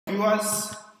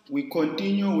viewers, we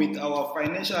continue with our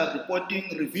financial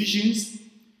reporting revisions.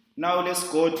 Now let's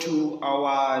go to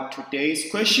our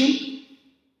today's question.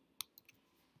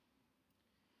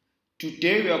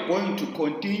 Today we are going to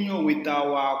continue with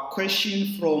our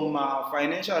question from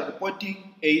financial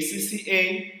reporting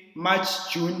ACCA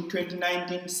March-June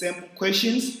 2019 sample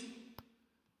questions.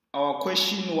 Our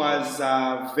question was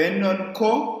Vernon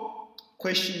Co.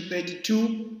 Question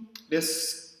 32.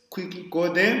 Let's quickly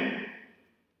go there.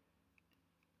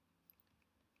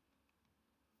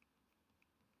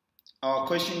 Our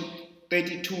question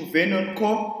 32, Vernon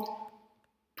Co.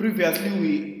 Previously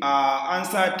we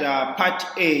answered part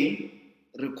A,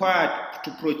 required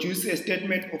to produce a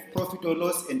statement of profit or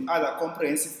loss and other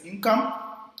comprehensive income.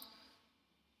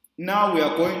 Now we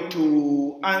are going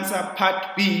to answer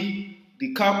part B,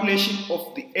 the calculation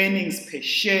of the earnings per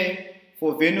share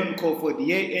for Vernon Co. for the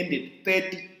year ended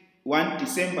 31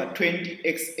 December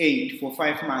 20x8 for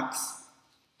 5 marks.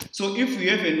 So if you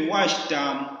haven't watched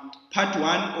part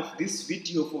 1 of this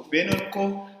video for Vernon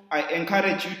Co., I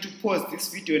encourage you to pause this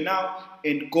video now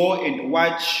and go and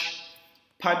watch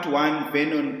part 1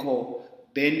 Vernon Co.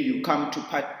 Then you come to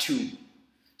part 2.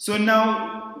 So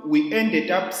now we ended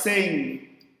up saying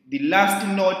the last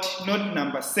note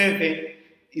number 7,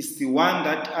 is the one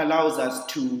that allows us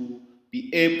to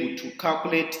be able to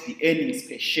calculate the earnings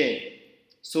per share.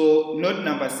 So note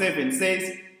number 7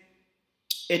 says,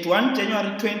 at 1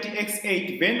 January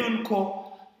 20x8, Vernon Co.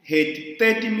 had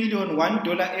 $30 million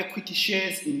 $1 equity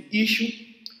shares in issue.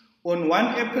 On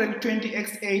 1 April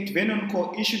 20x8, Vernon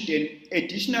Co. issued an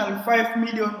additional $5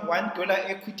 million $1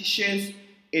 equity shares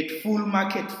at full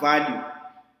market value.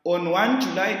 On 1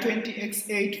 July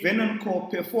 20x8, Vernon Co.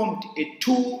 performed a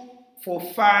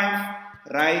 2-for-5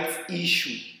 rights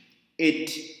issue at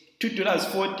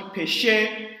 $2.40 per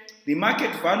share. The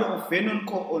market value of Vernon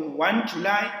Co. on 1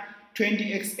 July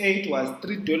 20x8 was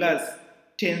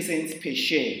 $3.10 per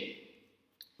share.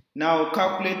 Now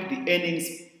calculate the earnings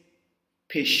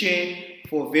per share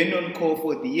for Vernon Co.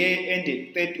 for the year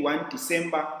ended 31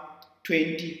 December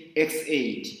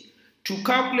 20x8. To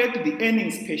calculate the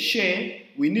earnings per share,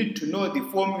 we need to know the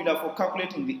formula for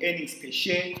calculating the earnings per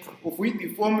share, of which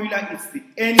the formula is the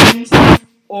earnings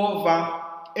over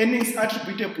earnings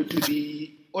attributable to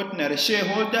the ordinary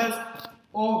shareholders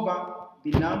over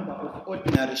the number of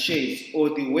ordinary shares, or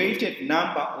the weighted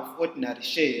number of ordinary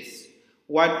shares,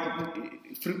 what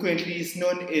frequently is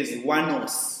known as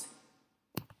WANOS.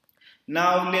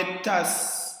 Now let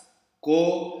us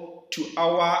go to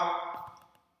our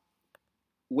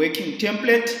working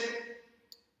template.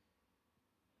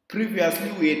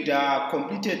 Previously we had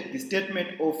completed the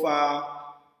statement of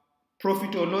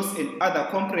profit or loss and other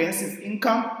comprehensive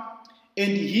income.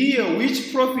 And here,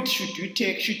 which profit should you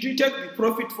take? Should you take the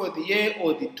profit for the year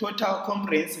or the total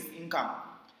comprehensive income?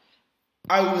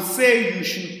 I would say you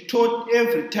should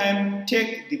every time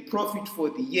take the profit for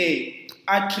the year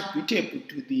attributable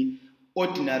to the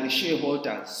ordinary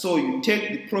shareholders. So you take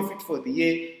the profit for the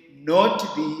year, not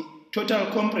the total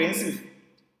comprehensive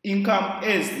income,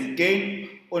 as the gain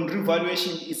on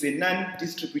revaluation is a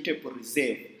non-distributable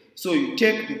reserve. So you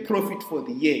take the profit for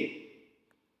the year.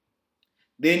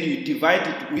 Then you divide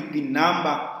it with the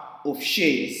number of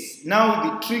shares. Now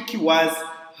the trick was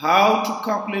how to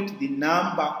calculate the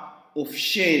number of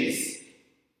shares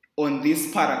on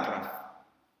this paragraph.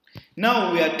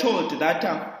 Now we are told that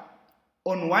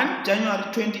on 1 January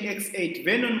 20x8,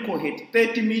 Vernon Co. had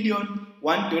 $30 million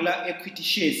 $1 equity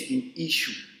shares in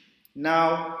issue.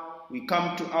 Now we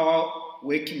come to our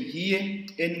working here,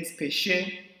 earnings per share.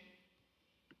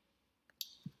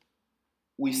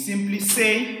 We simply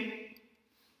say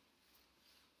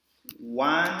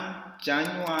 1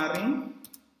 January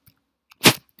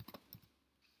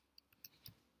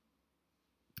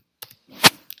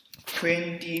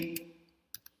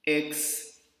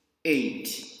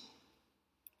 20x8.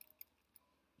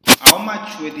 How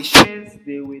much were the shares?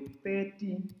 They were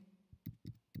 30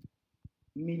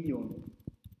 million.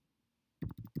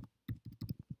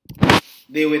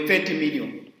 They were 30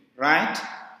 million, right?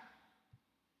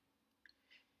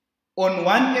 On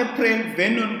 1 April,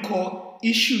 Vernon Co.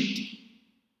 issued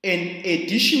an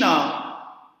additional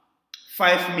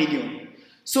 5 million.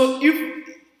 So if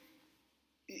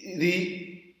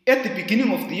at the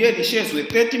beginning of the year the shares were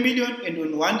 30 million and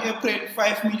on 1 April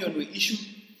 5 million were issued,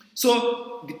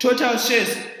 so the total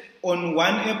shares on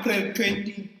 1 April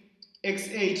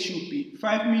 20x8 should be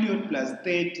 5 million plus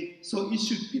 30, so it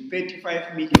should be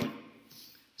 35 million.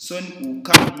 So we'll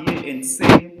come here and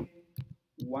say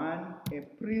 1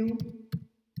 April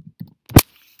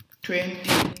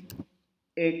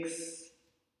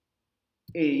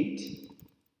 20x8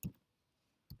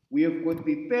 We have got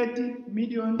the 30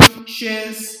 million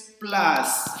shares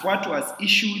plus what was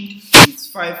issued is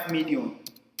 5 million.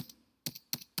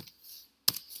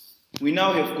 We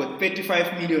now have got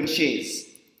 35 million shares.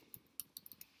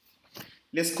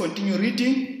 Let's continue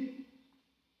reading.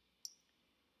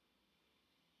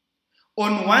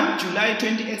 On 1 July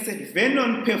 2018,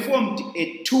 Vernon performed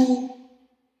a 2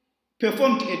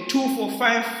 for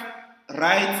 5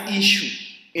 rights issue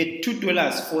at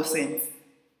 $2.04.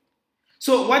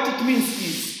 So what it means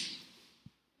is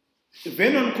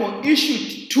Vernon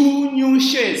issued 2 new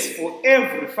shares for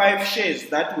every 5 shares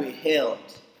that were held.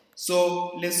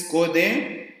 So let's go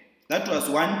there. That was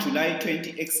 1 July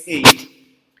 20x8.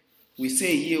 We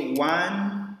say here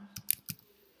 1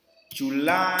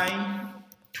 July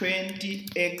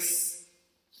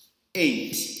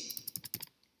 20x8.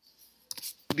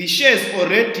 The shares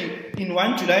already in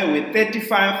 1 July were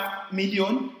 35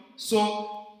 million.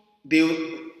 So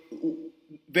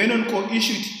Vernon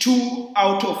issued 2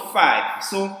 out of 5.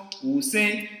 So we'll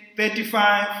say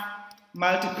 35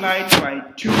 multiplied by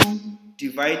 2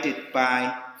 divided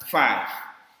by 5.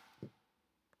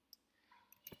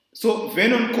 So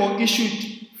Vernon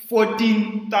issued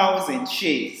 14,000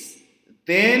 shares.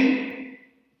 Then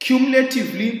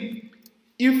cumulatively,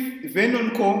 if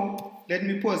Vernon let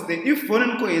me pause there. If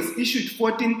Vernon has issued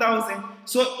 14,000,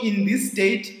 so in this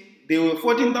date there were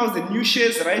 14,000 new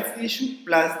shares rights issued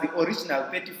plus the original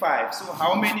 35. So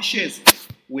how many shares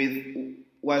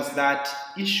was that?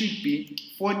 It should be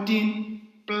 14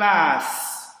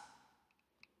 plus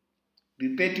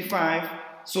the 35.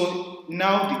 So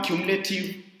now the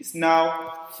cumulative is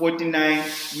now 49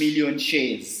 million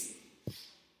shares.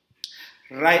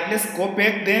 Right, let's go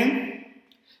back then.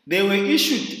 They were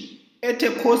issued at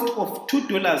a cost of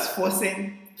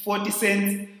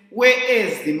 $2.40,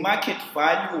 whereas the market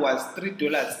value was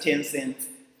 $3.10.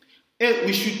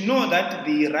 We should know that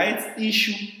the rights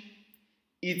issue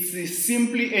is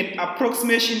simply an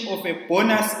approximation of a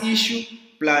bonus issue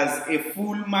plus a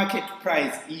full market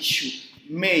price issue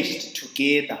merged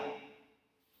together.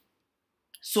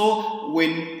 So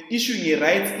when issuing a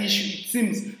rights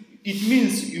issue, it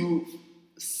means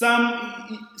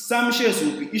some shares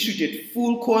will be issued at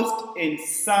full cost and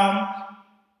some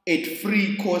at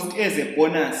free cost as a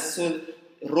bonus, so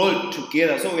rolled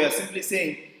together. So we are simply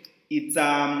saying it's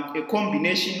a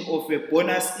combination of a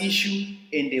bonus issue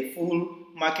and a full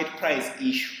market price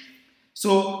issue.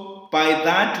 So by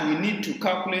that we need to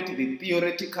calculate the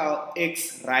theoretical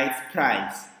X rights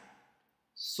price.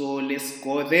 So let's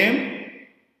go there.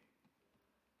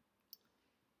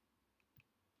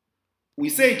 We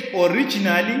said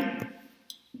originally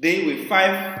there were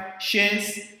 5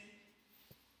 shares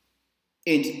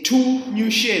and 2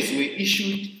 new shares were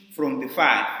issued from the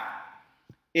 5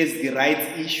 as the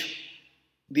rights issue.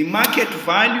 The market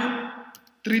value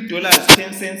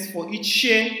 $3.10 for each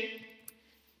share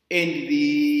and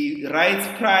the rights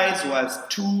price was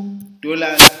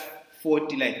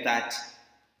 $2.40 like that.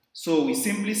 So we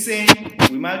simply say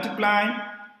we multiply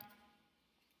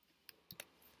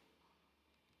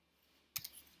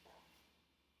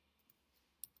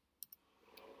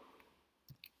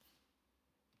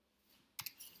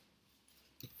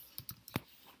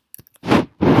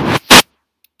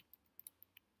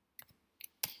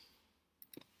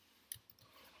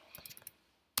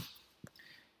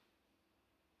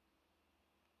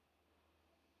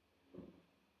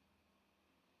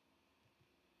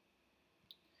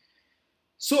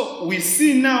So we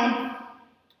see now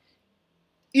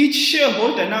each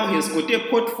shareholder now has got a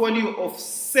portfolio of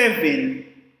 7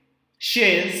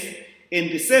 shares, and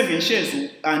the 7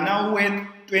 shares are now worth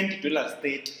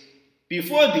 $20.30.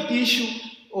 Before the issue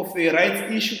of the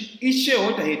rights issue, each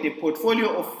shareholder had a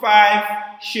portfolio of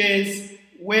 5 shares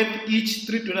worth each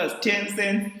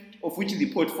 $3.10, of which the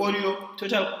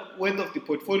total worth of the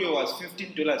portfolio was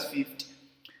 $15.50.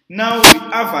 Now the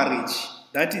average,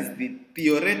 that is the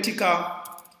theoretical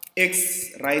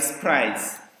X rights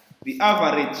price. The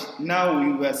average, now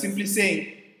we were simply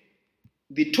saying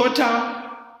the total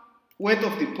worth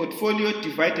of the portfolio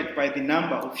divided by the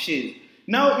number of shares.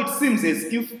 Now it seems as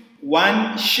if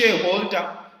one share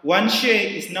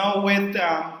is now worth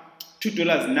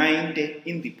 $2.90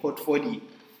 in the portfolio.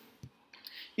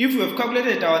 If we have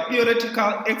calculated our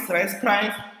theoretical X rights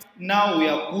price, now we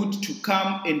are good to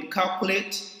come and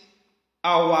calculate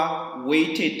our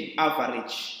weighted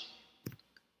average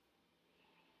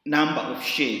number of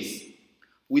shares.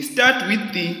 We start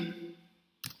with the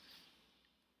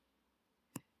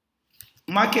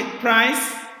market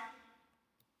price.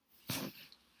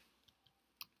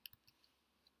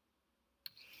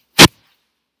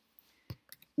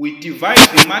 We divide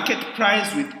the market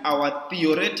price with our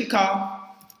theoretical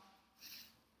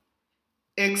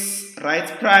X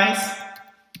rights price,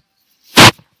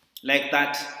 like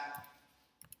that.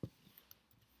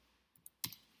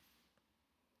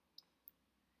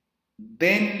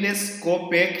 Then let's go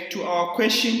back to our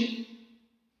question.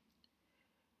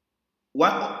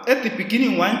 At the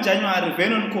beginning, 1 January,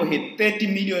 Vernon Co had 30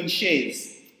 million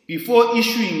shares before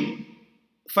issuing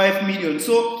 5 million.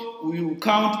 So we will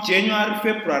count January,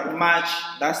 February, March,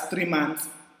 that's 3 months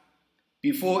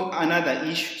before another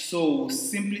issue. So we'll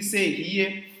simply say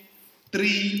here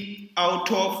 3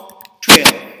 out of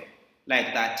 12,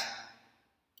 like that.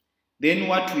 Then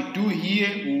what we do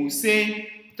here, we will say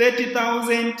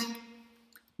 30,000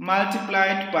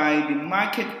 multiplied by the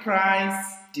market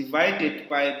price divided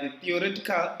by the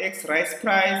theoretical X rights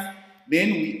price.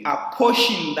 Then we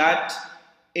apportion that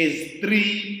as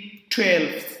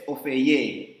 3/12 of a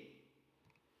year,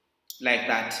 like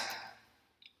that.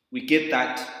 We get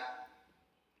that.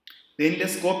 Then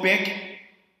let's go back.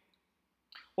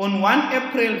 On 1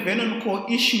 April, Vernon Co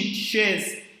issued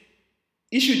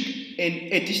an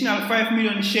additional 5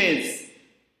 million shares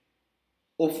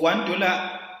of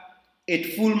 $1 at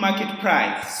full market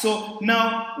price. So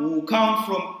now we will count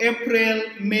from April,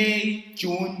 May,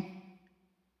 June,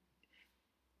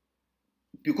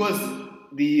 because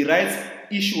the rights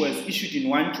issue was issued in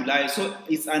 1 July, so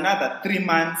it's another 3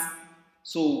 months.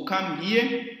 So we'll come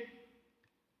here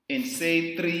and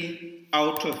say 3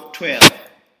 out of 12.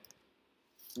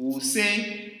 We'll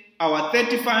say our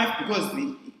 35, because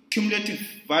the cumulative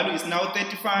value is now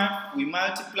 35, we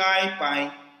multiply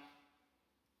by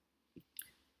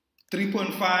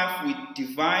 3.5, we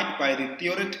divide by the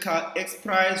theoretical X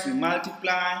price, we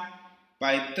multiply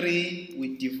by 3,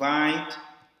 we divide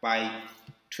by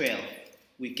 12.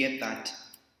 We get that.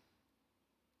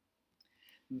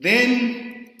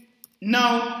 Then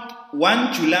now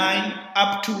 1 July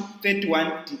up to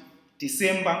 31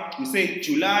 December, we say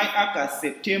July, August,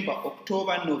 September,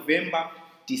 October, November,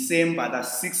 December,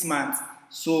 that's 6 months.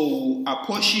 So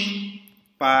apportion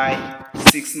by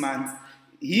 6 months.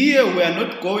 Here we are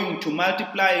not going to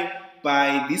multiply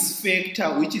by this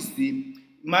factor, which is the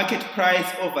market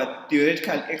price over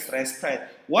theoretical X rights price.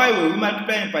 Why were we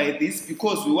multiplying by this?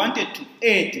 Because we wanted to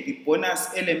add the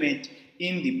bonus element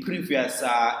in the previous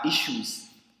issues.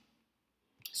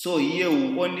 So here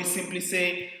we only simply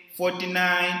say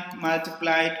 49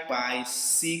 multiplied by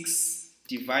 6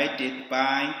 divided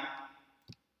by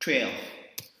 12.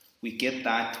 We get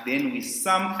that. Then we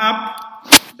sum up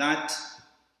that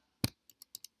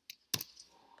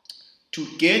to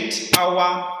get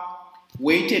our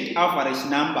weighted average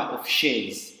number of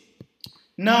shares.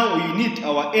 Now we need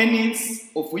our earnings,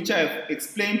 of which I have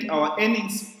explained. Our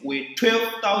earnings were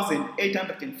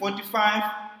 12,845,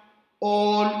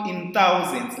 all in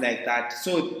thousands, like that.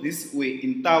 So this were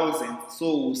in thousands.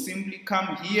 So we'll simply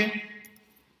come here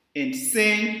and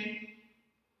say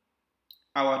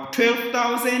our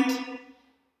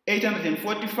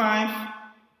 12,845,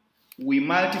 we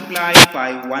multiply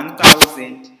by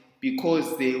 1,000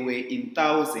 because they were in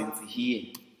thousands here.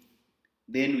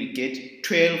 Then we get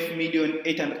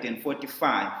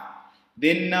 12,845.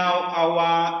 Then now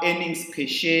our earnings per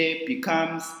share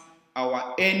becomes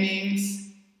our earnings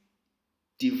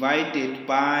divided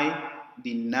by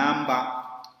the number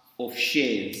of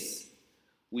shares.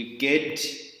 We get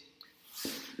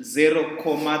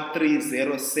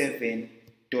 $0.307.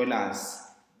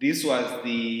 This was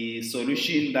the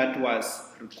solution that was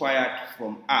required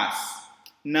from us.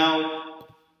 Now,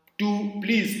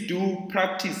 please do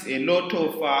practice a lot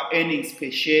of earnings per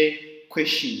share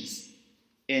questions.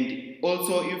 And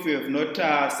also, if you have not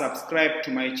subscribed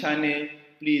to my channel,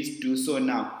 please do so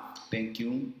now. Thank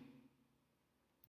you.